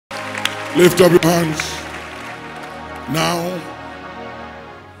Lift up your hands. Now,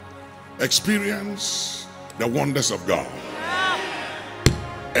 experience the wonders of God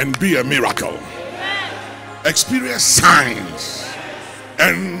and be a miracle. Experience signs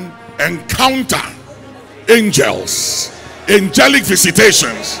and encounter angels, angelic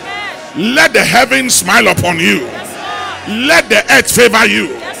visitations. Let the heavens smile upon you. Let the earth favor you.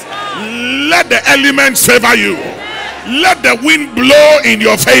 Let the elements favor you. Let the wind blow in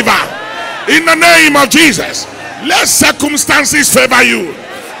your favor. In the name of Jesus, let circumstances favor you.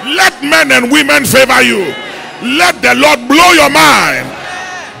 Let men and women favor you. Let the Lord blow your mind.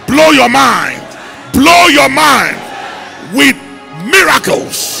 Blow your mind. Blow your mind with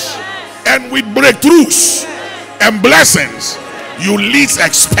miracles and with breakthroughs and blessings you least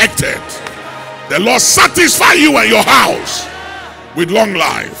expected. The Lord satisfy you and your house with long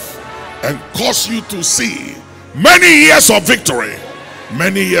life and cause you to see many years of victory,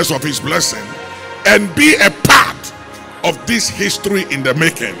 many years of his blessing, and be a part of this history in the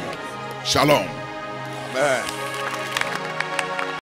making. Shalom. Amen.